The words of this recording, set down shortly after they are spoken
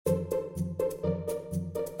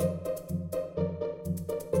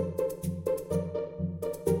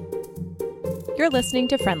You're listening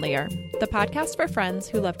to Friendlier, the podcast for friends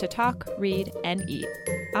who love to talk, read, and eat.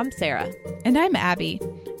 I'm Sarah. And I'm Abby.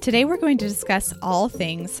 Today we're going to discuss all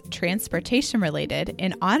things transportation related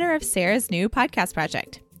in honor of Sarah's new podcast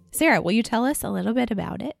project. Sarah, will you tell us a little bit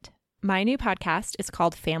about it? My new podcast is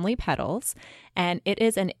called Family Pedals, and it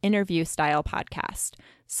is an interview-style podcast.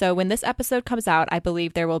 So when this episode comes out, I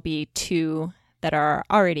believe there will be 2 that are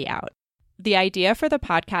already out. The idea for the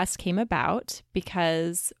podcast came about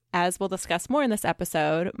because, as we'll discuss more in this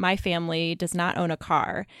episode, my family does not own a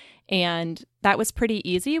car. And that was pretty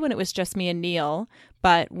easy when it was just me and Neil.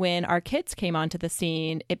 But when our kids came onto the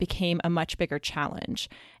scene, it became a much bigger challenge.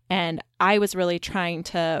 And I was really trying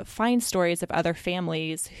to find stories of other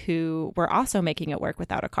families who were also making it work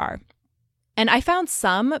without a car. And I found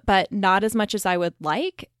some, but not as much as I would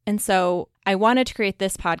like. And so I wanted to create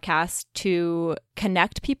this podcast to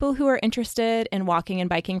connect people who are interested in walking and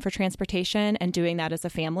biking for transportation and doing that as a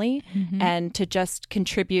family, and to just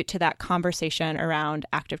contribute to that conversation around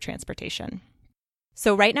active transportation.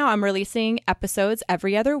 So right now I'm releasing episodes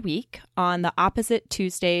every other week on the opposite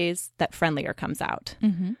Tuesdays that Friendlier comes out.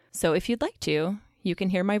 So if you'd like to, you can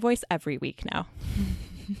hear my voice every week now.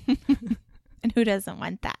 And who doesn't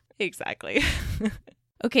want that? Exactly.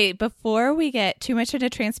 Okay, before we get too much into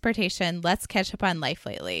transportation, let's catch up on life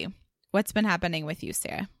lately. What's been happening with you,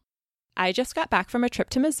 Sarah? I just got back from a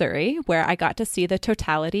trip to Missouri where I got to see the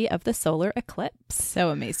totality of the solar eclipse.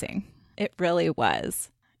 So amazing. It really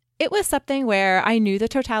was. It was something where I knew the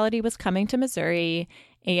totality was coming to Missouri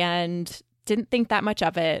and didn't think that much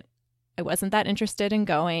of it. I wasn't that interested in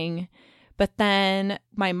going. But then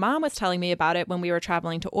my mom was telling me about it when we were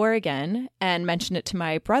traveling to Oregon and mentioned it to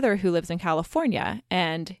my brother who lives in California.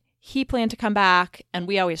 And he planned to come back, and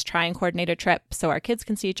we always try and coordinate a trip so our kids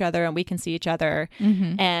can see each other and we can see each other.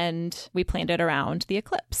 And we planned it around the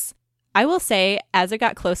eclipse. I will say, as it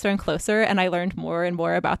got closer and closer and I learned more and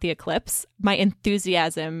more about the eclipse, my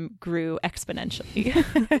enthusiasm grew exponentially.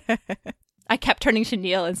 I kept turning to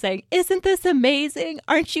Neil and saying, "Isn't this amazing?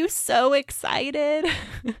 Aren't you so excited?"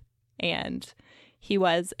 And he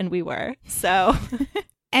was, and we were. So,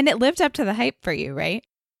 and it lived up to the hype for you, right?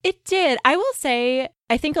 It did. I will say,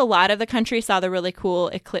 I think a lot of the country saw the really cool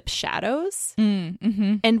eclipse shadows.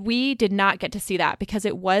 And we did not get to see that because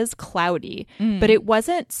it was cloudy. But it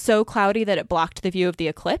wasn't so cloudy that it blocked the view of the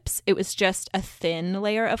eclipse. It was just a thin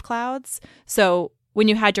layer of clouds. So when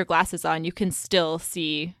you had your glasses on, you can still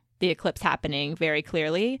see the eclipse happening very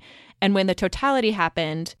clearly. And when the totality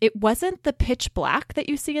happened, it wasn't the pitch black that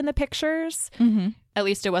you see in the pictures. At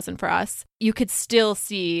least it wasn't for us. You could still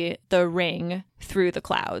see the ring through the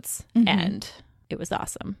clouds, and it was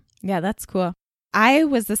awesome. Yeah, that's cool. I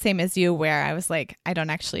was the same as you, where I was like, I don't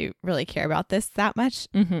actually really care about this that much.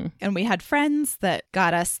 And we had friends that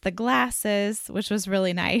got us the glasses, which was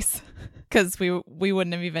really nice because we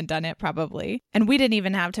wouldn't have even done it probably. And we didn't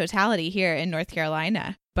even have totality here in North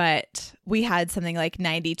Carolina, but we had something like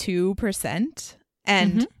 92%,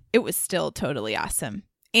 and it was still totally awesome.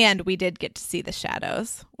 And we did get to see the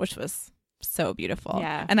shadows, which was so beautiful.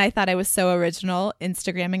 Yeah. And I thought I was so original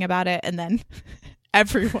Instagramming about it, and then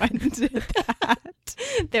everyone did that.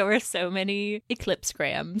 There were so many eclipse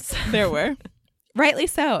grams. There were. Rightly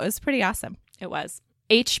so. It was pretty awesome. It was.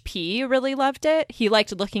 HP really loved it. He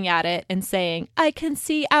liked looking at it and saying, "I can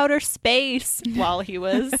see outer space," while he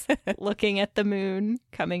was looking at the moon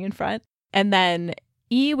coming in front. And then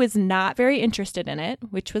E was not very interested in it,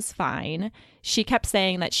 which was fine. She kept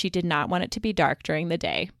saying that she did not want it to be dark during the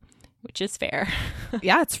day, which is fair.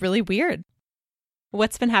 Yeah, it's really weird.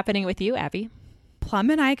 What's been happening with you, Abby? Plum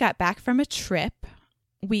and I got back from a trip.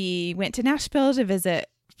 We went to Nashville to visit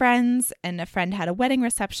friends, and a friend had a wedding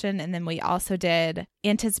reception, and then we also did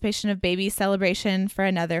anticipation of baby celebration for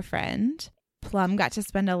another friend. Plum got to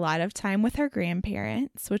spend a lot of time with her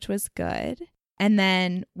grandparents, which was good. And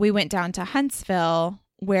then we went down to Huntsville,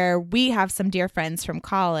 where we have some dear friends from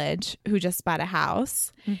college who just bought a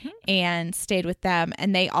house and stayed with them.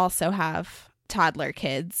 And they also have toddler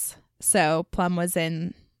kids. So Plum was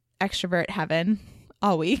in extrovert heaven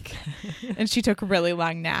all week. And she took really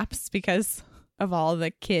long naps because of all the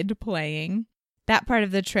kid playing. That part of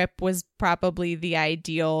the trip was probably the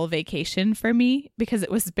ideal vacation for me because it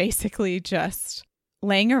was basically just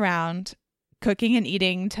laying around, cooking and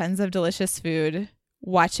eating tons of delicious food,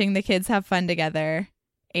 watching the kids have fun together,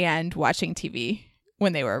 and watching TV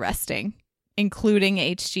when they were resting, including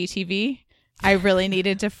HGTV. I really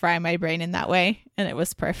needed to fry my brain in that way, and it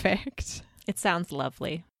was perfect. It sounds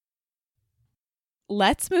lovely.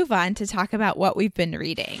 Let's move on to talk about what we've been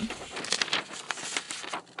reading.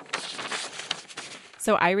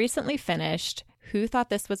 So I recently finished Who thought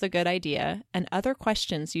this was a good idea, and other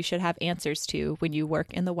questions you should have answers to when you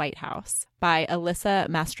work in the White House by Alyssa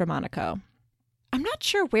Mastromonaco. I'm not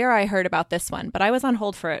sure where I heard about this one, but I was on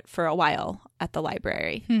hold for it for a while at the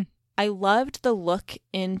library. I loved the look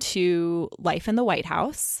into life in the White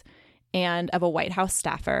House and of a White House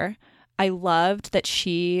staffer. I loved that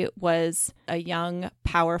she was a young,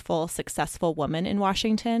 powerful, successful woman in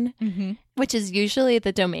Washington, which is usually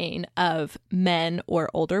the domain of men or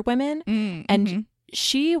older women. And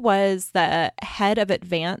she was the head of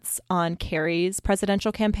advance on Kerry's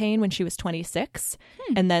presidential campaign when she was 26,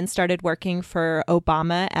 and then started working for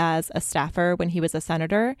Obama as a staffer when he was a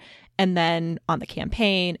senator, and then on the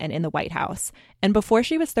campaign and in the White House. And before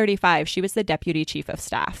she was 35, she was the deputy chief of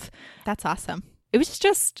staff. That's awesome. It was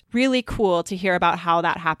just really cool to hear about how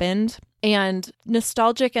that happened, and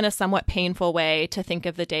nostalgic in a somewhat painful way to think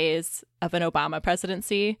of the days of an Obama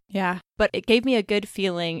presidency. Yeah. But it gave me a good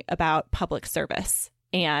feeling about public service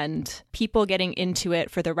and people getting into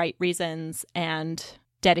it for the right reasons and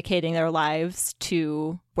dedicating their lives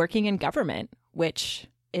to working in government, which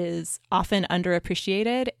is often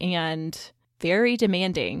underappreciated and very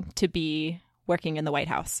demanding to be working in the White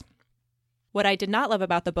House. What I did not love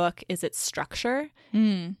about the book is its structure.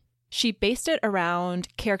 She based it around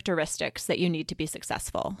characteristics that you need to be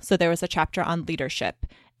successful. So there was a chapter on leadership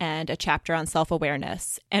and a chapter on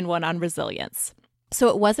self-awareness and one on resilience. So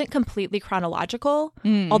it wasn't completely chronological,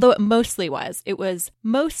 although it mostly was. It was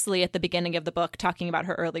mostly at the beginning of the book talking about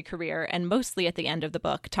her early career and mostly at the end of the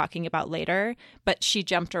book talking about later, but she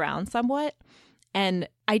jumped around somewhat. And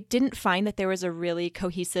I didn't find that there was a really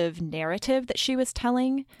cohesive narrative that she was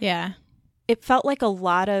telling. Yeah. It felt like a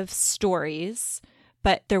lot of stories,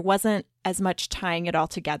 but there wasn't as much tying it all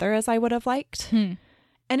together as I would have liked. And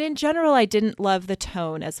in general, I didn't love the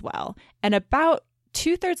tone as well. And about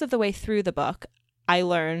 2/3 of the way through the book, I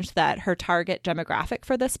learned that her target demographic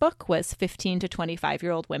for this book was 15 to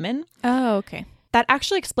 25-year-old women. Oh, okay. That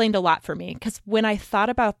actually explained a lot for me, because when I thought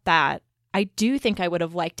about that, I do think I would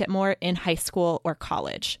have liked it more in high school or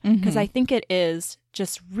college, because I think it is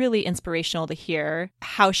just really inspirational to hear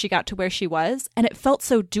how she got to where she was. And it felt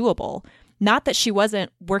so doable. Not that she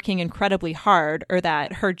wasn't working incredibly hard or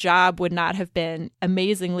that her job would not have been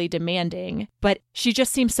amazingly demanding, but she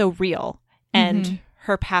just seemed so real. And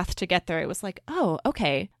her path to get there, it was like, oh,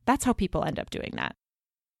 okay, that's how people end up doing that.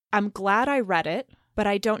 I'm glad I read it, but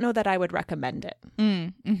I don't know that I would recommend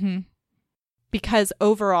it. Because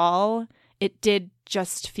overall, it did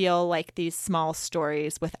just feel like these small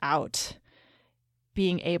stories without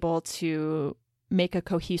being able to make a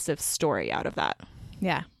cohesive story out of that.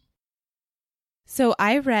 Yeah. So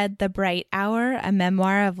I read The Bright Hour, a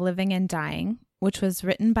memoir of living and dying, which was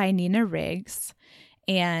written by Nina Riggs.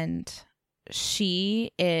 And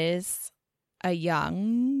she is a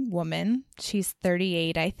young woman. She's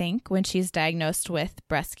 38, I think, when she's diagnosed with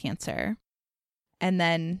breast cancer. And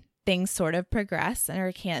then things sort of progress and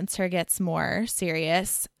her cancer gets more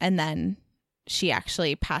serious. And then she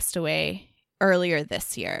actually passed away earlier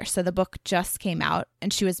this year. So the book just came out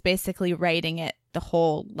and she was basically writing it the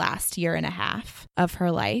whole last year and a half of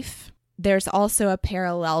her life. There's also a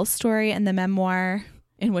parallel story in the memoir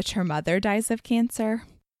in which her mother dies of cancer.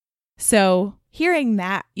 So hearing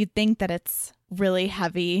that, you'd think that it's really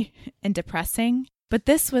heavy and depressing. But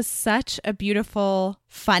this was such a beautiful,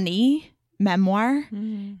 funny memoir.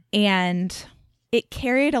 And it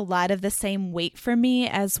carried a lot of the same weight for me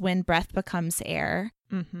as When Breath Becomes Air.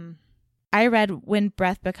 I read When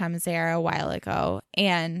Breath Becomes Air a while ago,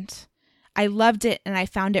 and I loved it and I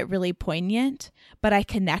found it really poignant, but I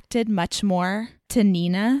connected much more to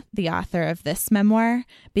Nina, the author of this memoir,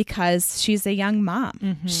 because she's a young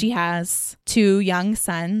mom. She has 2 young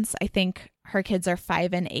sons. I think her kids are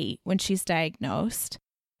 5 and 8 when she's diagnosed.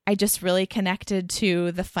 I just really connected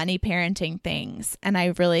to the funny parenting things, and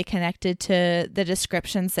I really connected to the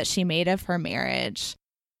descriptions that she made of her marriage.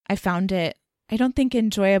 I found it, I don't think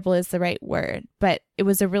enjoyable is the right word, but it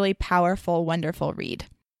was a really powerful, wonderful read.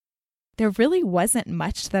 There really wasn't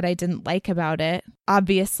much that I didn't like about it.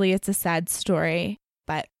 Obviously, it's a sad story,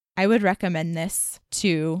 but I would recommend this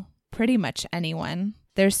to pretty much anyone.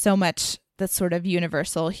 There's so much that's sort of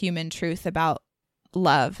universal human truth about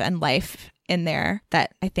love and life in there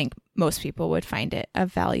that I think most people would find it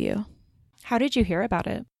of value. How did you hear about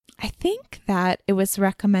it? I think that it was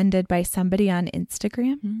recommended by somebody on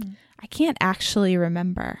Instagram. I can't actually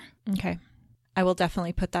remember. Okay. I will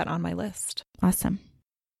definitely put that on my list. Awesome.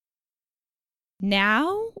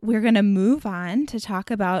 Now we're going to move on to talk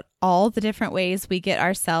about all the different ways we get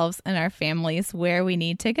ourselves and our families where we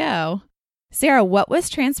need to go. Sarah, what was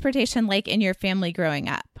transportation like in your family growing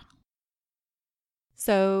up?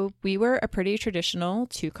 So we were a pretty traditional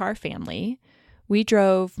 2-car family. We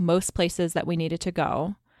drove most places that we needed to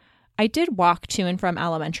go. I did walk to and from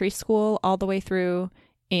elementary school all the way through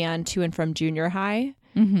and to and from junior high.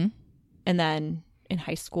 Mm-hmm. And then in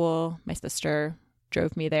high school, my sister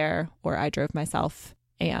drove me there, or I drove myself.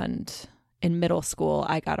 And in middle school,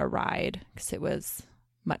 I got a ride because it was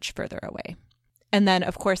much further away. And then,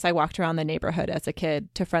 of course, I walked around the neighborhood as a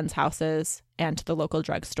kid to friends' houses and to the local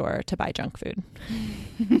drugstore to buy junk food.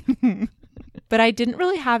 But I didn't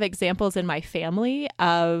really have examples in my family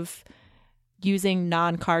of using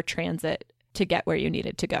non-car transit to get where you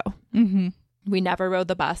needed to go. Mm-hmm. We never rode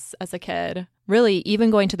the bus as a kid. Really,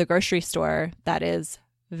 even going to the grocery store that is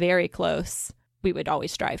very close, we would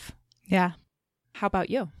always drive. Yeah. How about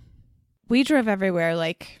you? We drove everywhere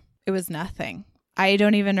like it was nothing. I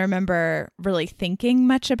don't even remember really thinking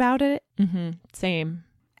much about it. Mm-hmm. Same.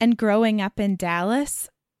 And growing up in Dallas,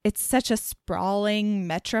 it's such a sprawling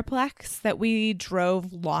metroplex that we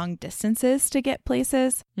drove long distances to get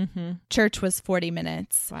places. Mm-hmm. Church was 40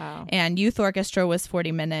 minutes. Wow. And youth orchestra was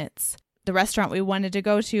 40 minutes. The restaurant we wanted to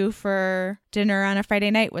go to for dinner on a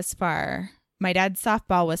Friday night was far. My dad's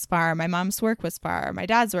softball was far. My mom's work was far. My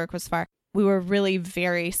dad's work was far. We were really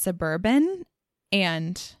very suburban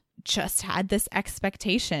and just had this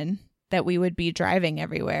expectation that we would be driving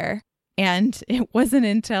everywhere. And it wasn't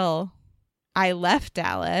until I left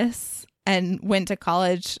Dallas and went to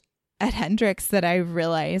college at Hendrix that I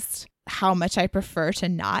realized how much I prefer to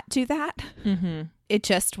not do that. Mm-hmm. It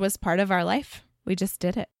just was part of our life. We just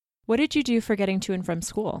did it. What did you do for getting to and from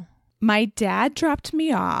school? My dad dropped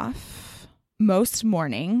me off most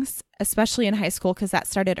mornings, especially in high school, because that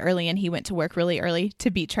started early and he went to work really early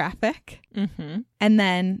to beat traffic. Mm-hmm. And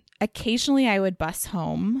then occasionally I would bus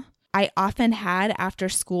home. I often had after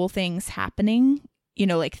school things happening, you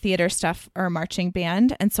know, like theater stuff or marching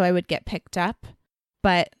band. And so I would get picked up.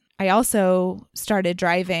 But I also started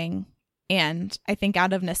driving. And I think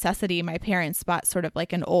out of necessity, my parents bought sort of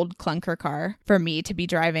like an old clunker car for me to be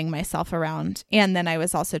driving myself around. And then I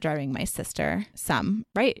was also driving my sister some.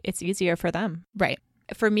 Right. It's easier for them. Right.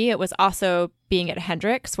 For me, it was also being at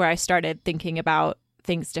Hendrix where I started thinking about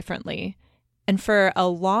things differently. And for a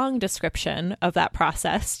long description of that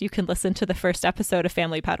process, you can listen to the first episode of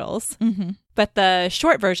Family Pedals. Mm-hmm. But the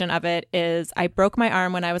short version of it is I broke my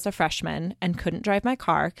arm when I was a freshman and couldn't drive my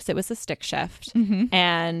car because it was a stick shift. Mm-hmm.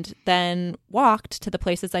 And then walked to the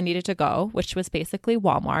places I needed to go, which was basically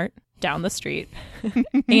Walmart down the street.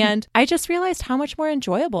 And I just realized how much more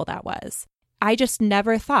enjoyable that was. I just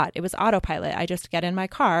never thought it was autopilot. I just get in my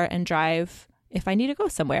car and drive if I need to go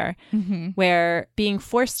somewhere. Mm-hmm. Where being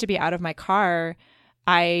forced to be out of my car,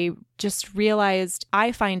 I just realized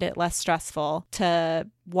I find it less stressful to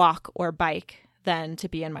walk or bike than to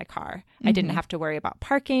be in my car. Mm-hmm. I didn't have to worry about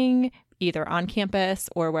parking either on campus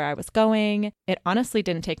or where I was going. It honestly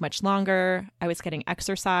didn't take much longer. I was getting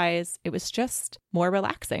exercise. It was just more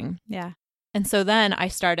relaxing. Yeah. And so then I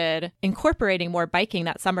started incorporating more biking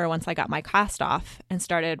that summer once I got my cast off and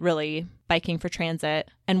started really biking for transit.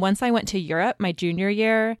 And once I went to Europe my junior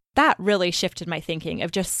year, that really shifted my thinking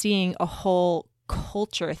of just seeing a whole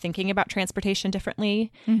culture thinking about transportation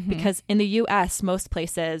differently. Mm-hmm. Because in the US, most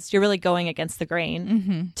places, you're really going against the grain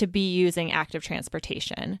Mm-hmm. to be using active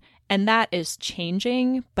transportation. And that is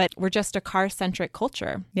changing, but we're just a car-centric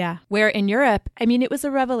culture. Yeah. Where in Europe, I mean, it was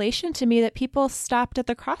a revelation to me that people stopped at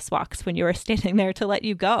the crosswalks when you were standing there to let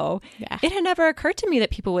you go. Yeah. It had never occurred to me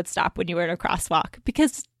that people would stop when you were in a crosswalk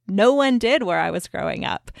because no one did where I was growing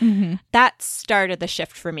up. Mm-hmm. That started the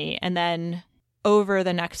shift for me. And then over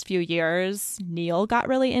the next few years, Neil got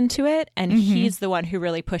really into it. And Mm-hmm. he's the one who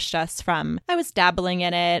really pushed us from, I was dabbling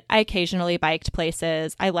in it. I occasionally biked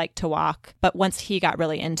places. I liked to walk. But once he got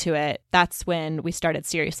really into it, that's when we started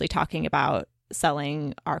seriously talking about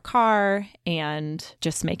selling our car and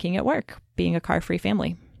just making it work, being a car-free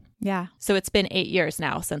family. Yeah. So it's been 8 years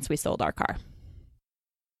now since we sold our car.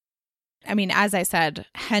 I mean, as I said,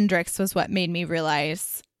 Hendrix was what made me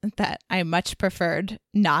realize that I much preferred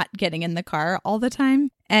not getting in the car all the time,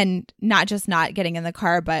 and not just not getting in the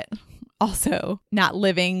car, but also not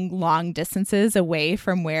living long distances away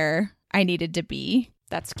from where I needed to be.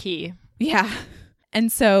 That's key. Yeah.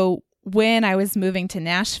 And so when I was moving to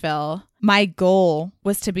Nashville, my goal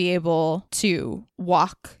was to be able to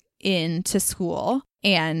walk into school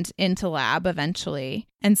and into lab eventually.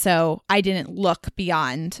 And so I didn't look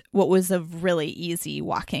beyond what was a really easy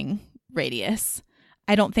walking radius.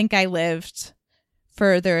 I don't think I lived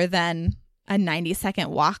further than a 90-second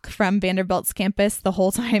walk from Vanderbilt's campus the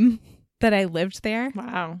whole time that I lived there.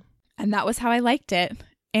 Wow. And that was how I liked it.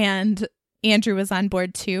 And Andrew was on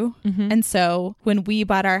board too. Mm-hmm. And so when we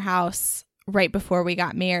bought our house, right before we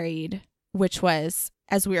got married, which was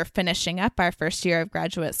as we were finishing up our first year of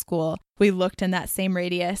graduate school. We looked in that same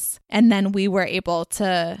radius, and then we were able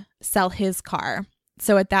to sell his car.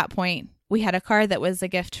 So at that point, we had a car that was a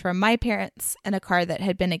gift from my parents and a car that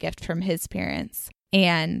had been a gift from his parents.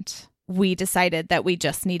 And we decided that we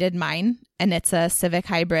just needed mine, and it's a Civic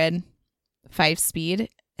Hybrid 5-speed.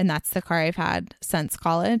 And that's the car I've had since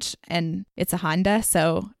college. And it's a Honda.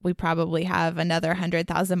 So we probably have another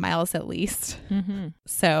 100,000 miles at least. Mm-hmm.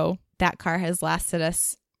 So that car has lasted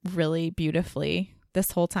us really beautifully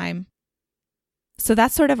this whole time. So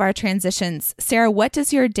that's sort of our transitions. Sarah, what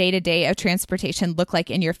does your day-to-day of transportation look like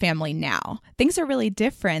in your family now? Things are really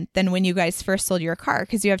different than when you guys first sold your car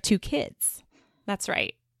because you have 2 kids. That's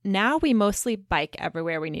right. Now we mostly bike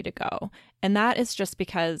everywhere we need to go. And that is just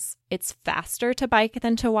because it's faster to bike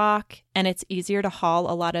than to walk, and it's easier to haul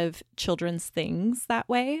a lot of children's things that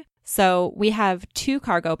way. So we have 2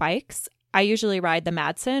 cargo bikes. I usually ride the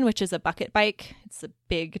Madsen, which is a bucket bike. It's a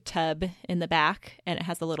big tub in the back, and it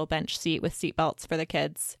has a little bench seat with seat belts for the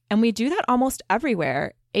kids. And we do that almost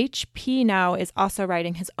everywhere. HP now is also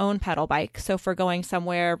riding his own pedal bike. So if we're going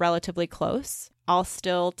somewhere relatively close, I'll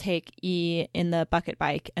still take E in the bucket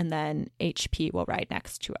bike, and then HP will ride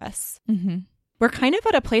next to us. Mm-hmm. We're kind of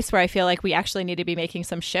at a place where I feel like we actually need to be making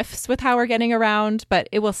some shifts with how we're getting around, but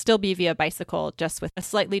it will still be via bicycle, just with a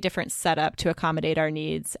slightly different setup to accommodate our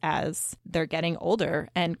needs as they're getting older.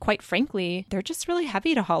 And quite frankly, they're just really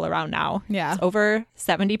heavy to haul around now. Yeah. It's over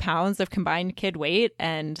 70 pounds of combined kid weight,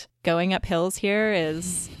 and going up hills here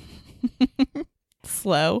is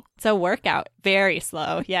slow. It's a workout. Very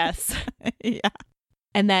slow. Yes. Yeah.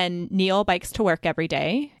 And then Neil bikes to work every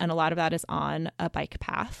day, and a lot of that is on a bike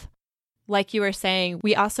path. Like you were saying,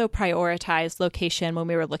 we also prioritized location when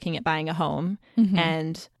we were looking at buying a home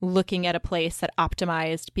and looking at a place that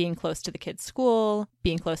optimized being close to the kids' school,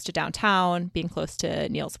 being close to downtown, being close to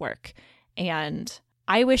Neil's work. And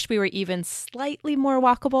I wish we were even slightly more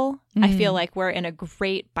walkable. I feel like we're in a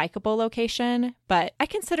great bikeable location, but I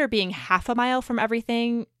consider being half a mile from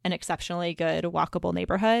everything an exceptionally good walkable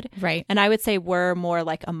neighborhood. Right. And I would say we're more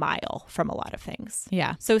like a mile from a lot of things.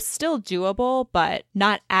 Yeah. So still doable, but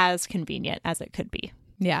not as convenient as it could be.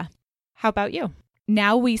 Yeah. How about you?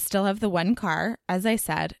 Now we still have the 1 car, as I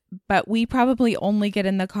said, but we probably only get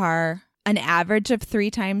in the car an average of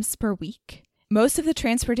 3 times per week. Most of the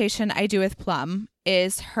transportation I do with Plum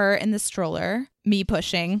is her in the stroller, me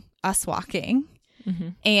pushing, us walking.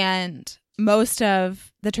 And most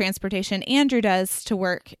of the transportation Andrew does to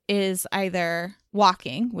work is either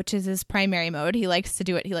walking, which is his primary mode. He likes to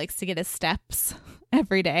do it. He likes to get his steps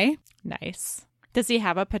every day. Nice. Does he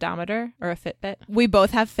have a pedometer or a Fitbit? We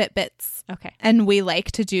both have Fitbits. Okay. And we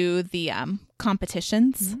like to do the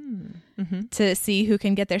competitions to see who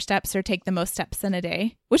can get their steps or take the most steps in a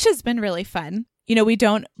day, which has been really fun. You know, we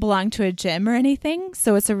don't belong to a gym or anything,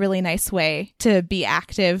 so it's a really nice way to be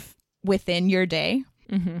active within your day.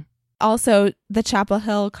 Also, the Chapel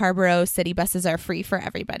Hill Carborough city buses are free for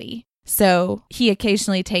everybody. So he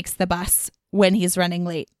occasionally takes the bus when he's running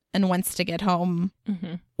late and wants to get home,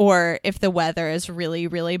 or if the weather is really,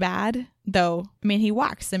 really bad. Though, I mean, he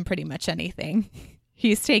walks in pretty much anything.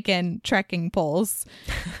 He's taken trekking poles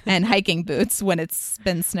and hiking boots when it's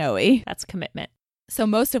been snowy. That's commitment. So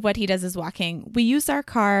most of what he does is walking. We use our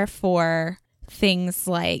car for things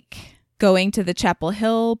like going to the Chapel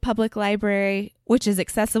Hill Public Library, which is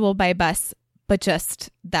accessible by bus, but just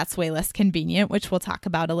that's way less convenient, which we'll talk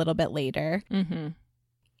about a little bit later.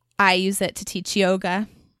 I use it to teach yoga.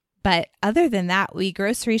 But other than that, we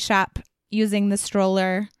grocery shop using the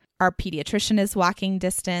stroller. Our pediatrician is walking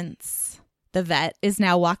distance. The vet is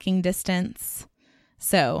now walking distance.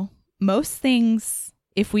 So most things,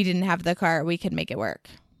 if we didn't have the car, we could make it work.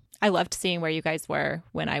 I loved seeing where you guys were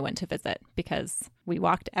when I went to visit because we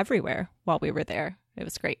walked everywhere while we were there. It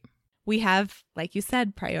was great. We have, like you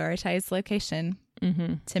said, prioritized location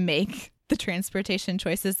to make the transportation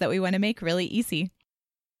choices that we want to make really easy.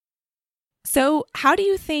 So how do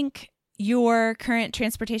you think your current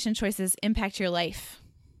transportation choices impact your life?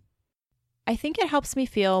 I think it helps me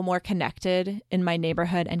feel more connected in my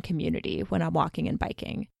neighborhood and community when I'm walking and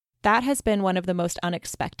biking. That has been one of the most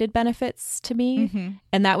unexpected benefits to me.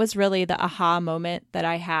 And that was really the aha moment that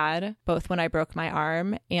I had, both when I broke my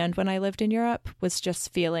arm and when I lived in Europe, was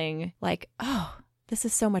just feeling like, oh, this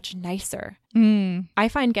is so much nicer. I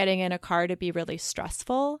find getting in a car to be really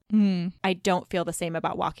stressful. I don't feel the same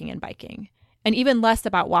about walking and biking, and even less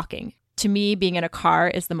about walking. To me, being in a car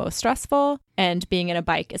is the most stressful, and being in a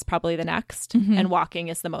bike is probably the next, and walking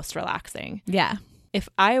is the most relaxing. Yeah. If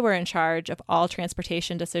I were in charge of all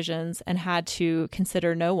transportation decisions and had to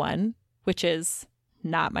consider no one, which is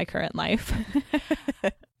not my current life.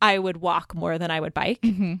 I would walk more than I would bike.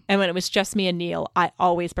 Mm-hmm. And when it was just me and Neil, I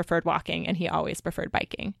always preferred walking and he always preferred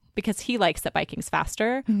biking because he likes that biking's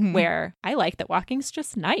faster, where I like that walking's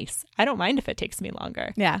just nice. I don't mind if it takes me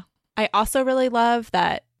longer. Yeah. I also really love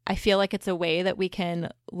that I feel like it's a way that we can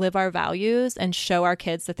live our values and show our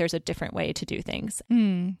kids that there's a different way to do things.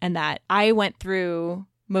 And that I went through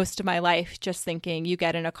most of my life just thinking you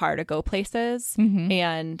get in a car to go places.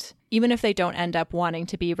 And even if they don't end up wanting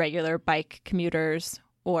to be regular bike commuters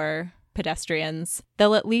or pedestrians,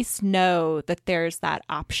 they'll at least know that there's that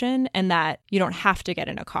option and that you don't have to get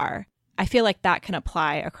in a car. I feel like that can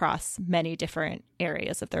apply across many different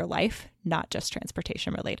areas of their life, not just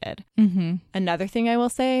transportation related. Another thing I will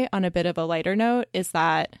say on a bit of a lighter note is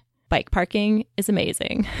that bike parking is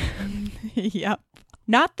amazing. Yep.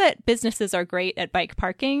 Not that businesses are great at bike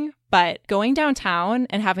parking, but going downtown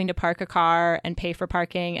and having to park a car and pay for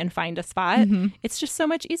parking and find a spot, it's just so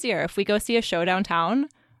much easier. If we go see a show downtown,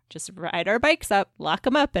 just ride our bikes up, lock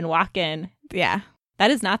them up, and walk in. Yeah.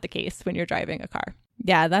 That is not the case when you're driving a car.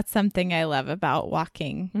 Yeah, that's something I love about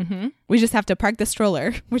walking. We just have to park the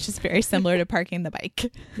stroller, which is very similar to parking the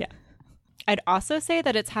bike. Yeah. I'd also say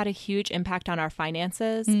that it's had a huge impact on our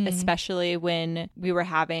finances, especially when we were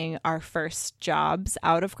having our first jobs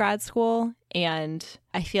out of grad school. And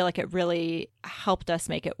I feel like it really helped us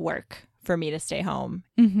make it work for me to stay home.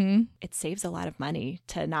 It saves a lot of money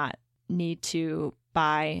to not need to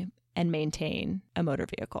buy and maintain a motor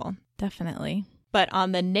vehicle. Definitely. But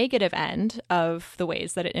on the negative end of the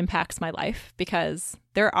ways that it impacts my life, because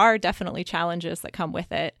there are definitely challenges that come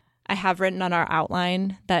with it, I have written on our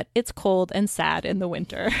outline that it's cold and sad in the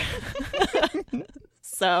winter.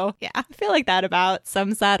 So yeah, I feel like that about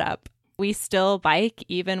sums that up. We still bike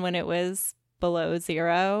even when it was below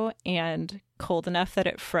 0 and cold enough that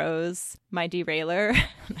it froze my derailleur.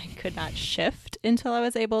 I could not shift until I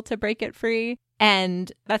was able to break it free.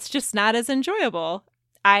 And that's just not as enjoyable.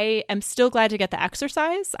 I am still glad to get the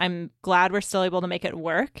exercise. I'm glad we're still able to make it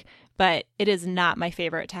work, but it is not my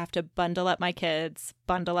favorite to have to bundle up my kids,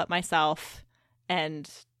 bundle up myself, and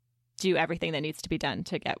do everything that needs to be done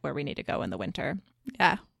to get where we need to go in the winter.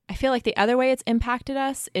 Yeah. I feel like the other way it's impacted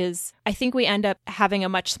us is I think we end up having a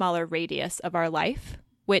much smaller radius of our life,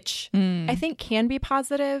 which I think can be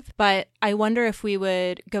positive, but I wonder if we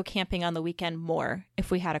would go camping on the weekend more if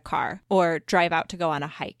we had a car or drive out to go on a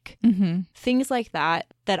hike. Things like that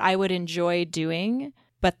I would enjoy doing,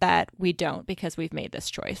 but that we don't because we've made this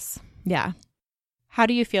choice. Yeah. How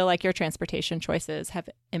do you feel like your transportation choices have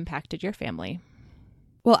impacted your family?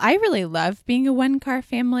 Well, I really love being a one-car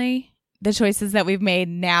family. The choices that we've made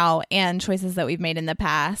now and choices that we've made in the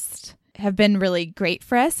past have been really great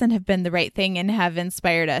for us and have been the right thing and have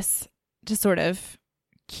inspired us to sort of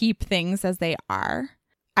keep things as they are.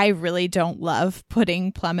 I really don't love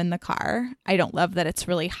putting Plum in the car. I don't love that it's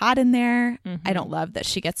really hot in there. I don't love that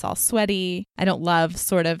she gets all sweaty. I don't love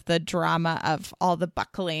sort of the drama of all the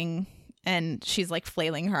buckling and she's like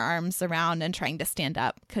flailing her arms around and trying to stand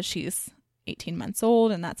up because she's 18 months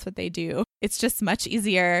old and that's what they do. It's just much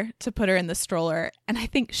easier to put her in the stroller. And I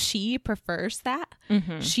think she prefers that.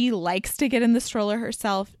 She likes to get in the stroller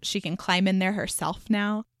herself. She can climb in there herself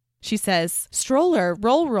now. She says, stroller,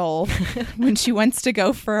 roll, when she wants to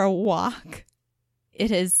go for a walk.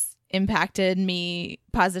 It has impacted me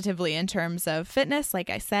positively in terms of fitness, like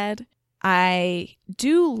I said. I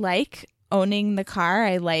do like owning the car.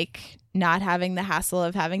 I like not having the hassle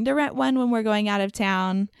of having to rent one when we're going out of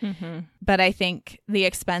town. But I think the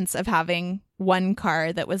expense of having one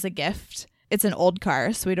car that was a gift, it's an old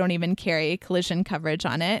car, so we don't even carry collision coverage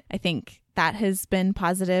on it. I think that has been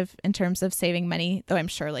positive in terms of saving money, though I'm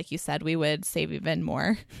sure, like you said, we would save even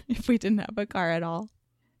more if we didn't have a car at all.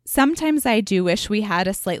 Sometimes I do wish we had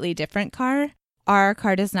a slightly different car. Our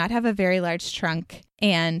car does not have a very large trunk.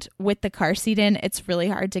 And with the car seat in, it's really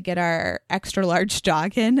hard to get our extra large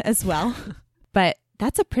dog in as well. But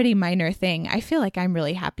that's a pretty minor thing. I feel like I'm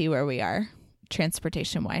really happy where we are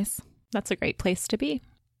transportation wise. That's a great place to be.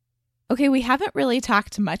 Okay, we haven't really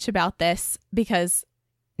talked much about this because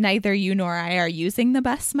neither you nor I are using the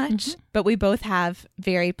bus much, but we both have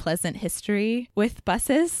very pleasant history with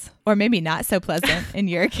buses, or maybe not so pleasant in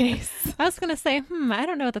your case. I was going to say, I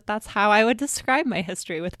don't know that that's how I would describe my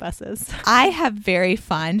history with buses. I have very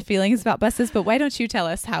fond feelings about buses, but why don't you tell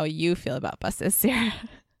us how you feel about buses, Sarah?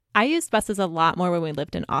 I used buses a lot more when we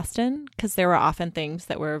lived in Austin because there were often things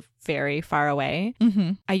that were very far away.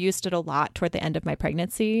 I used it a lot toward the end of my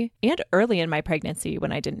pregnancy and early in my pregnancy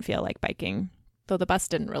when I didn't feel like biking. Though the bus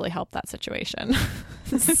didn't really help that situation.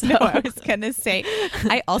 So no, I was going to say,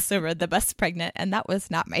 I also rode the bus pregnant, and that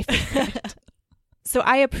was not my favorite. So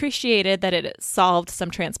I appreciated that it solved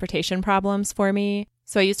some transportation problems for me.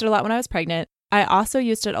 So I used it a lot when I was pregnant. I also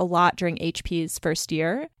used it a lot during HP's first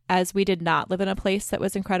year, as we did not live in a place that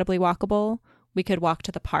was incredibly walkable. We could walk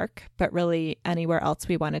to the park, but really anywhere else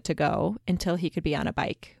we wanted to go until he could be on a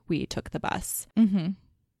bike, we took the bus. Mm-hmm.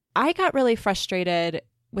 I got really frustrated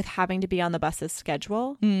with having to be on the bus's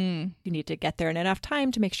schedule. You need to get there in enough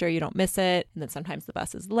time to make sure you don't miss it. And then sometimes the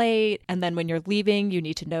bus is late. And then when you're leaving, you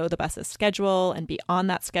need to know the bus's schedule and be on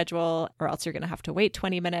that schedule, or else you're going to have to wait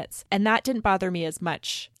 20 minutes. And that didn't bother me as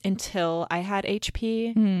much until I had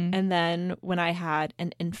HP. And then when I had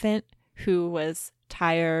an infant who was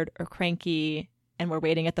tired or cranky and we're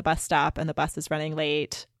waiting at the bus stop and the bus is running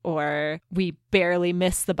late, or we barely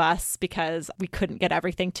missed the bus because we couldn't get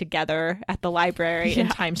everything together at the library in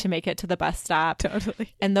time to make it to the bus stop.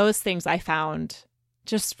 Totally. And those things I found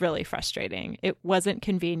just really frustrating. It wasn't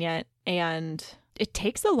convenient and it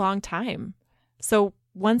takes a long time. So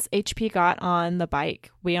once HP got on the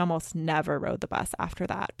bike, we almost never rode the bus after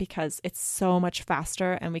that because it's so much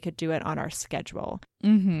faster and we could do it on our schedule.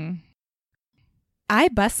 Mm-hmm. I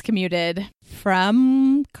bus commuted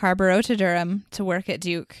from Carrboro to Durham to work at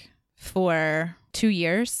Duke for 2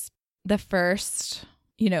 years. The first,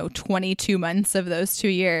 22 months of those 2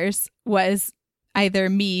 years was either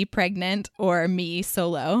me pregnant or me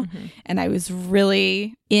solo. Mm-hmm. And I was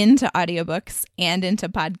really into audiobooks and into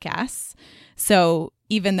podcasts. So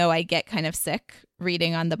even though I get kind of sick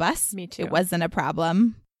reading on the bus, Me too. It wasn't a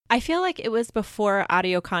problem. I feel like it was before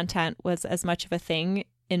audio content was as much of a thing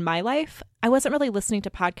in my life. I wasn't really listening to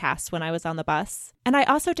podcasts when I was on the bus. And I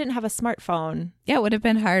also didn't have a smartphone. Yeah, it would have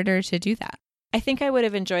been harder to do that. I think I would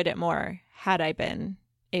have enjoyed it more had I been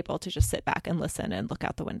able to just sit back and listen and look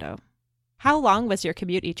out the window. How long was your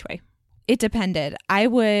commute each way? It depended. I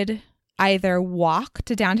would either walk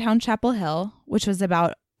to downtown Chapel Hill, which was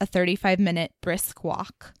about a 35-minute brisk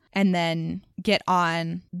walk, and then get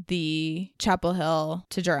on the Chapel Hill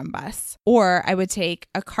to Durham bus. Or I would take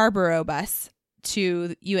a Carrboro bus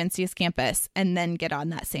to UNC's campus and then get on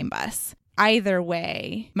that same bus. Either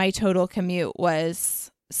way, my total commute was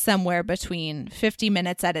somewhere between 50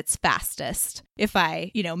 minutes at its fastest if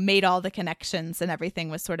I, made all the connections and everything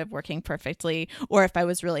was sort of working perfectly, or if I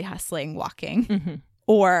was really hustling walking. Mm-hmm.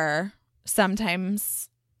 Or sometimes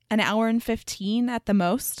an hour and 15 at the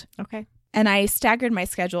most. Okay. And I staggered my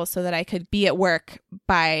schedule so that I could be at work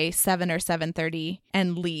by 7 or 7:30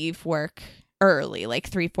 and leave work early, like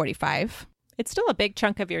 3:45. It's still a big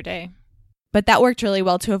chunk of your day. But that worked really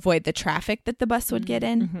well to avoid the traffic that the bus would get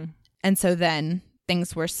in. Mm-hmm. And so then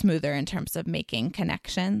things were smoother in terms of making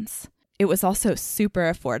connections. It was also super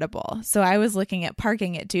affordable. So I was looking at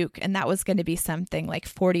parking at Duke, and that was going to be something like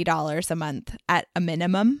 $40 a month at a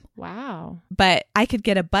minimum. Wow. But I could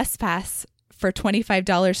get a bus pass for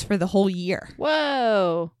 $25 for the whole year.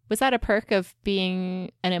 Whoa. Was that a perk of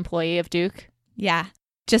being an employee of Duke? Yeah.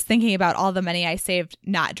 Just thinking about all the money I saved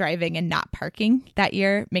not driving and not parking that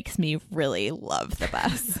year makes me really love the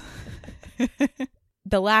bus.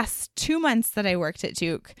 The last 2 months that I worked at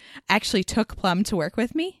Duke, I actually took Plum to work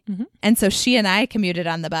with me. Mm-hmm. And so she and I commuted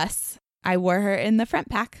on the bus. I wore her in the front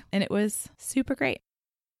pack, and it was super great.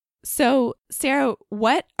 So, Sarah,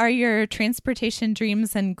 what are your transportation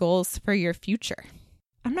dreams and goals for your future?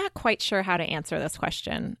 I'm not quite sure how to answer this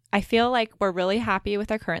question. I feel like we're really happy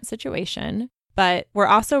with our current situation, but we're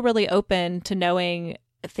also really open to knowing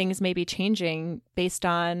things may be changing based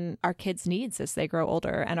on our kids' needs as they grow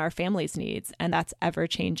older and our family's needs, and that's ever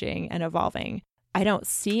changing and evolving. I don't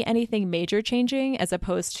see anything major changing as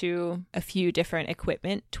opposed to a few different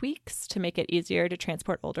equipment tweaks to make it easier to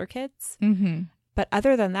transport older kids. Mm-hmm. But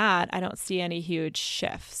other than that, I don't see any huge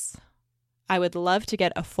shifts. I would love to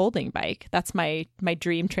get a folding bike. That's my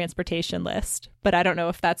dream transportation list, but I don't know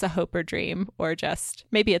if that's a hope or dream or just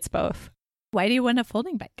maybe it's both. Why do you want a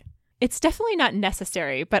folding bike? It's definitely not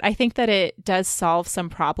necessary, but I think that it does solve some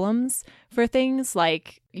problems for things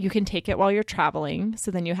like you can take it while you're traveling, so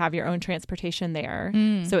then you have your own transportation there.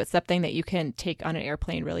 So it's something that you can take on an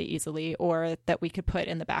airplane really easily, or that we could put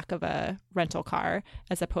in the back of a rental car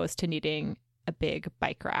as opposed to needing a big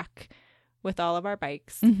bike rack with all of our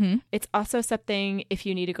bikes. Mm-hmm. It's also something if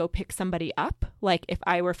you need to go pick somebody up, like if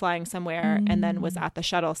I were flying somewhere and then was at the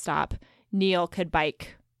shuttle stop, Neil could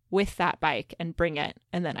bike with that bike and bring it,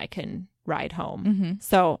 and then I can ride home. Mm-hmm.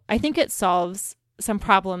 So I think it solves some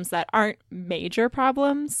problems that aren't major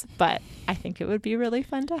problems, but I think it would be really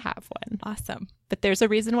fun to have one. Awesome. But there's a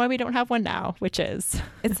reason why we don't have one now, which is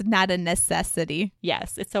It's not a necessity.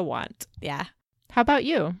 yes, it's a want. Yeah. How about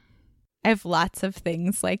you? I have lots of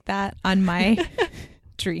things like that on my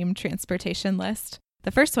dream transportation list.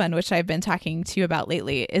 The first one, which I've been talking to you about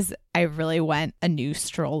lately, is I really want a new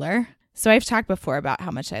stroller. So I've talked before about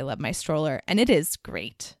how much I love my stroller, and it is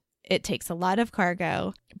great. It takes a lot of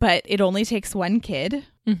cargo, but it only takes one kid.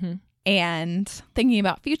 Mm-hmm. And thinking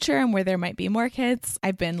about future and where there might be more kids,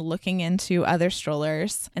 I've been looking into other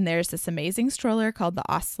strollers. And there's this amazing stroller called the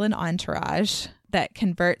Oslin Entourage that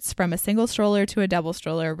converts from a single stroller to a double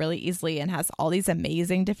stroller really easily and has all these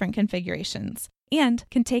amazing different configurations and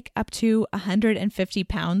can take up to 150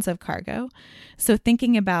 pounds of cargo. So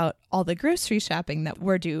thinking about all the grocery shopping that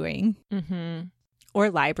we're doing. Mm-hmm. Or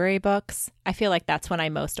library books. I feel like that's when I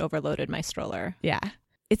most overloaded my stroller. Yeah.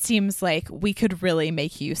 It seems like we could really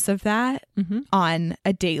make use of that on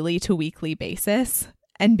a daily to weekly basis.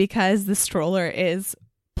 And because the stroller is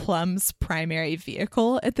Plum's primary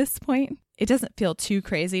vehicle at this point, it doesn't feel too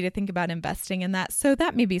crazy to think about investing in that. So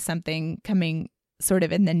that may be something coming sort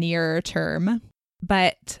of in the nearer term.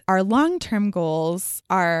 But our long-term goals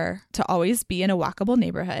are to always be in a walkable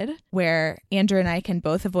neighborhood where Andrew and I can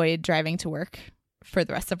both avoid driving to work for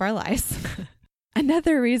the rest of our lives.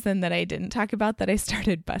 Another reason that I didn't talk about that I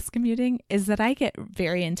started bus commuting is that I get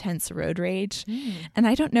very intense road rage. And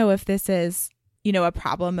I don't know if this is, a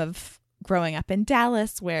problem of growing up in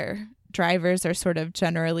Dallas where drivers are sort of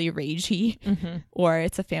generally ragey or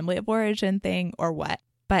it's a family of origin thing or what.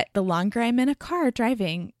 But the longer I'm in a car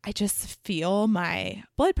driving, I just feel my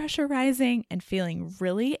blood pressure rising and feeling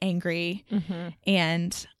really angry.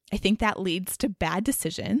 And I think that leads to bad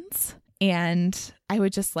decisions. And I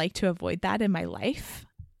would just like to avoid that in my life.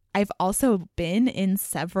 I've also been in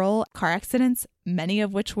several car accidents, many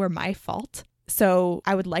of which were my fault. So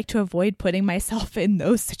I would like to avoid putting myself in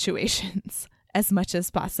those situations as much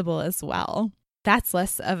as possible as well. That's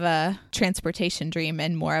less of a transportation dream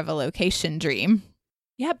and more of a location dream.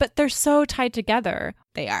 Yeah, but they're so tied together.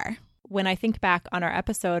 They are. When I think back on our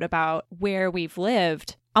episode about where we've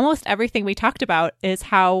lived, almost everything we talked about is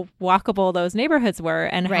how walkable those neighborhoods were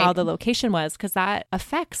and how the location was, because that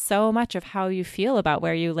affects so much of how you feel about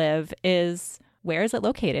where you live is where is it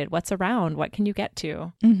located? What's around? What can you get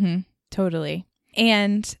to? Totally.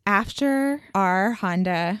 And after our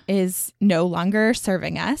Honda is no longer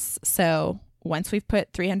serving us, so once we've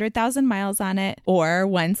put 300,000 miles on it, or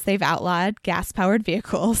once they've outlawed gas-powered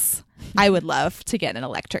vehicles, I would love to get an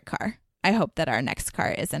electric car. I hope that our next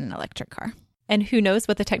car is an electric car. And who knows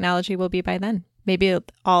what the technology will be by then? Maybe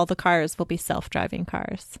all the cars will be self-driving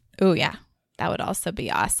cars. Oh, yeah. That would also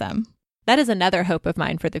be awesome. That is another hope of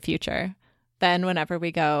mine for the future. Then whenever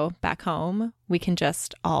we go back home, we can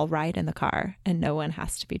just all ride in the car and no one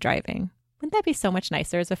has to be driving. Wouldn't that be so much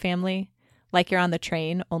nicer as a family? Like you're on the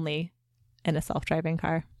train, only in a self-driving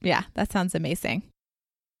car. Yeah, that sounds amazing.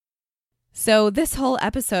 So this whole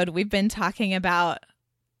episode, we've been talking about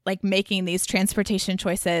making these transportation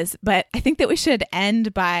choices, but I think that we should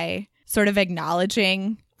end by sort of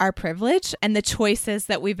acknowledging our privilege and the choices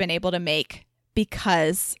that we've been able to make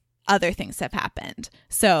because other things have happened.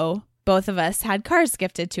 So both of us had cars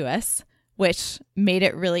gifted to us, which made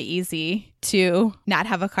it really easy to not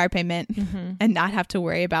have a car payment and not have to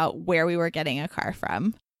worry about where we were getting a car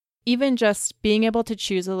from. Even just being able to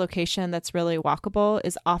choose a location that's really walkable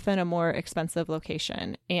is often a more expensive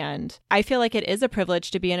location. And I feel like it is a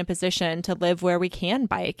privilege to be in a position to live where we can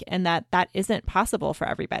bike and that isn't possible for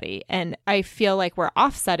everybody. And I feel like we're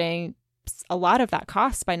offsetting a lot of that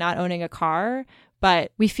cost by not owning a car,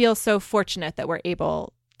 but we feel so fortunate that we're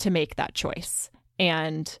able to make that choice.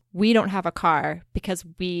 And we don't have a car because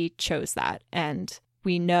we chose that. And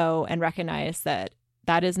we know and recognize that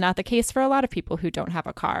that is not the case for a lot of people who don't have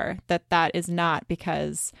a car, that is not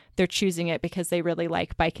because they're choosing it because they really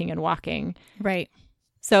like biking and walking. Right.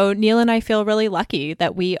 So Neil and I feel really lucky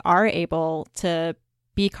that we are able to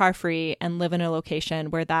be car free and live in a location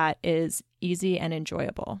where that is easy and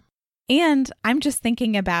enjoyable. And I'm just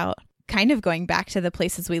thinking about kind of going back to the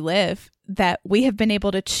places we live, that we have been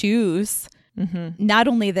able to choose not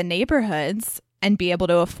only the neighborhoods and be able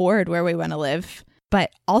to afford where we want to live,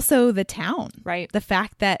 but also the town. Right. The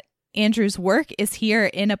fact that Andrew's work is here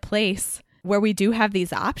in a place where we do have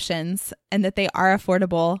these options and that they are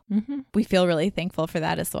affordable. We feel really thankful for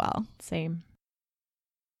that as well. Same.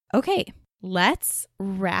 Okay, let's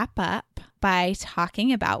wrap up by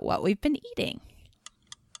talking about what we've been eating.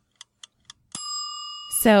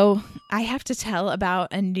 So I have to tell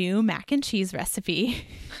about a new mac and cheese recipe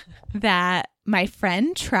that my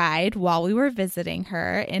friend tried while we were visiting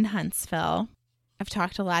her in Huntsville. I've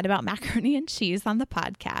talked a lot about macaroni and cheese on the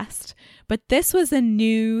podcast, but this was a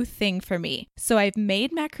new thing for me. So I've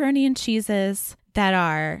made macaroni and cheeses that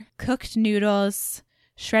are cooked noodles,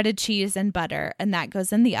 shredded cheese, and butter, and that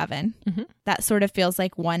goes in the oven. That sort of feels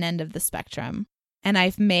like one end of the spectrum. And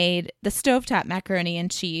I've made the stovetop macaroni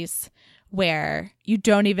and cheese where you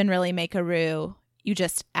don't even really make a roux. You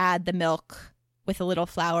just add the milk with a little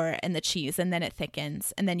flour and the cheese, and then it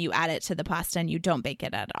thickens, and then you add it to the pasta and you don't bake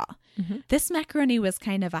it at all. Mm-hmm. This macaroni was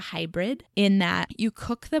kind of a hybrid in that you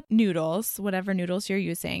cook the noodles, whatever noodles you're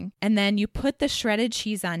using, and then you put the shredded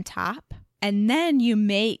cheese on top, and then you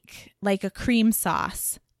make like a cream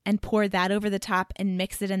sauce and pour that over the top and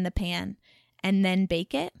mix it in the pan and then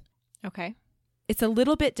bake it. Okay. It's a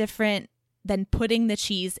little bit different than putting the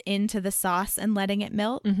cheese into the sauce and letting it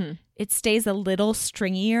melt. Mm-hmm. It stays a little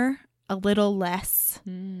stringier, a little less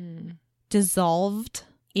dissolved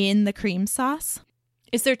in the cream sauce.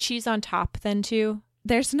 Is there cheese on top then too?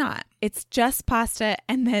 There's not. It's just pasta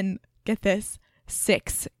and then, get this,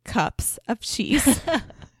 6 cups of cheese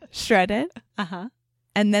shredded. Uh-huh.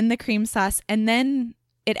 And then the cream sauce. And then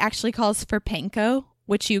it actually calls for panko,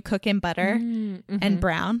 which you cook in butter and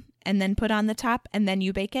brown and then put on the top, and then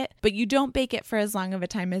you bake it. But you don't bake it for as long of a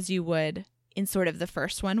time as you would in sort of the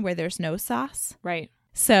first one where there's no sauce. Right.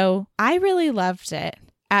 So I really loved it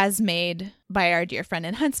as made by our dear friend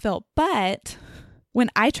in Huntsville. But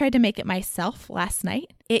when I tried to make it myself last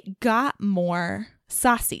night, it got more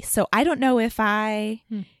saucy. So I don't know if I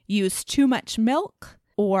used too much milk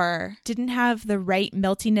or didn't have the right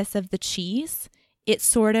meltiness of the cheese. It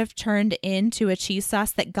sort of turned into a cheese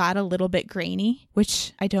sauce that got a little bit grainy,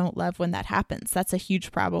 which I don't love when that happens. That's a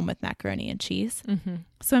huge problem with macaroni and cheese. Mm-hmm.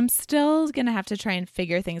 So I'm still going to have to try and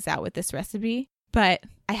figure things out with this recipe, but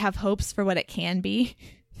I have hopes for what it can be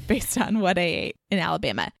based on what I ate in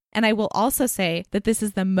Alabama. And I will also say that this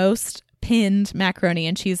is the most pinned macaroni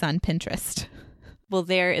and cheese on Pinterest. Well,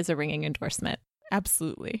 there is a ringing endorsement.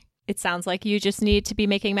 Absolutely. It sounds like you just need to be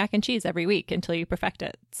making mac and cheese every week until you perfect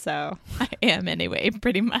it. So I am anyway,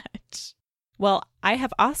 pretty much. Well, I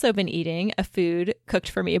have also been eating a food cooked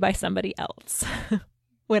for me by somebody else.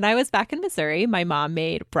 When I was back in Missouri, my mom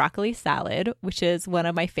made broccoli salad, which is one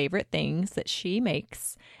of my favorite things that she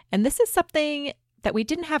makes. And this is something that we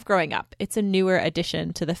didn't have growing up. It's a newer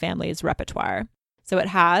addition to the family's repertoire. So it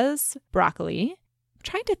has broccoli. I'm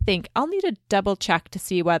trying to think. I'll need to double check to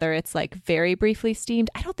see whether it's like very briefly steamed.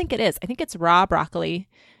 I don't think it is. I think it's raw broccoli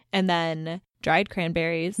and then dried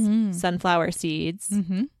cranberries, sunflower seeds,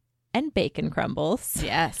 and bacon crumbles.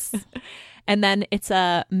 Yes. And then it's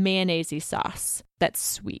a mayonnaise sauce that's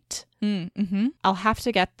sweet. Mm-hmm. I'll have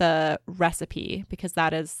to get the recipe because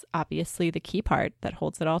that is obviously the key part that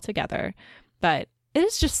holds it all together. But it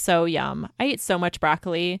is just so yum. I eat so much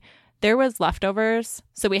broccoli. There was leftovers,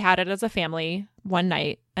 so we had it as a family one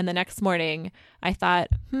night. And the next morning, I thought,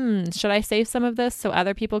 should I save some of this so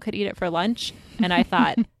other people could eat it for lunch? And I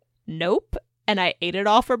thought, nope. And I ate it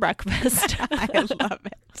all for breakfast. I love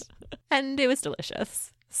it. And it was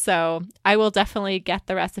delicious. So I will definitely get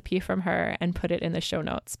the recipe from her and put it in the show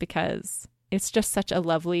notes because it's just such a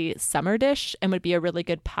lovely summer dish and would be a really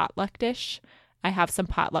good potluck dish. I have some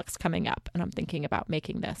potlucks coming up and I'm thinking about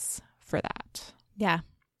making this for that. Yeah.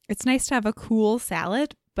 It's nice to have a cool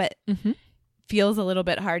salad, but feels a little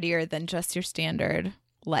bit heartier than just your standard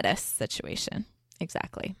lettuce situation.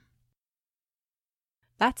 Exactly.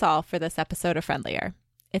 That's all for this episode of Friendlier.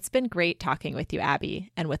 It's been great talking with you,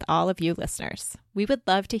 Abby, and with all of you listeners. We would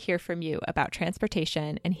love to hear from you about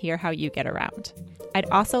transportation and hear how you get around. I'd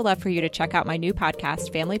also love for you to check out my new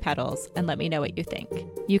podcast, Family Petals, and let me know what you think.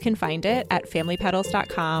 You can find it at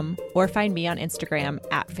familypetals.com or find me on Instagram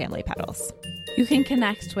at familypetals. You can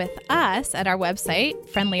connect with us at our website,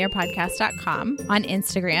 friendlierpodcast.com, on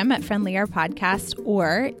Instagram at friendlierpodcast,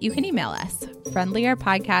 or you can email us,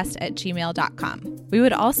 friendlierpodcast@gmail.com. We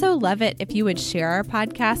would also love it if you would share our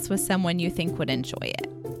podcast with someone you think would enjoy it.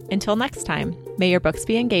 Until next time, may your books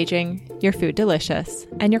be engaging, your food delicious,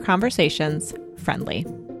 and your conversations friendly.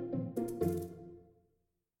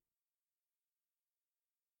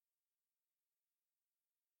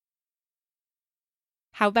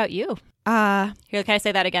 How about you? Here, can I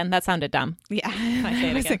say that again? That sounded dumb. Yeah,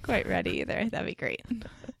 I wasn't quite ready either. That'd be great.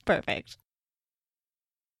 Perfect.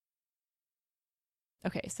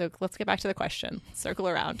 Okay, so let's get back to the question. Circle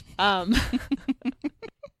around.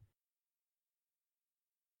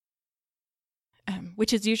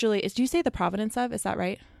 Which is usually, do you say the provenance of? Is that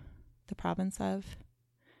right? The province of?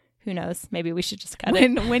 Who knows? Maybe we should just cut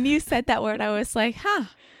it. When you said that word, I was like, huh.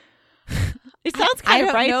 It sounds kind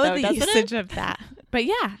of right, though, I don't know the usage it? Of that. But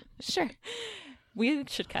yeah, sure. We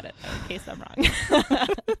should cut it, though, in case I'm wrong.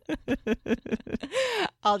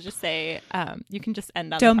 I'll just say, you can just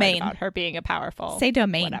end on domain. The part about her being a powerful. Say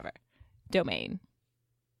domain. Whatever. Domain.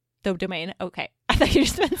 The domain. Okay. I thought you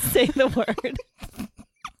just meant to say the word.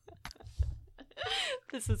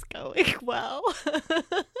 This is going well.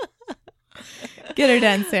 Get her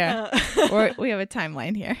done, Sarah. Or we have a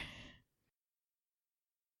timeline here.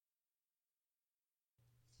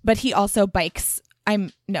 But he also bikes.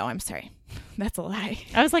 I'm sorry. That's a lie.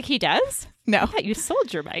 I was like, he does? No. I thought you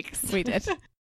sold your bikes. We did.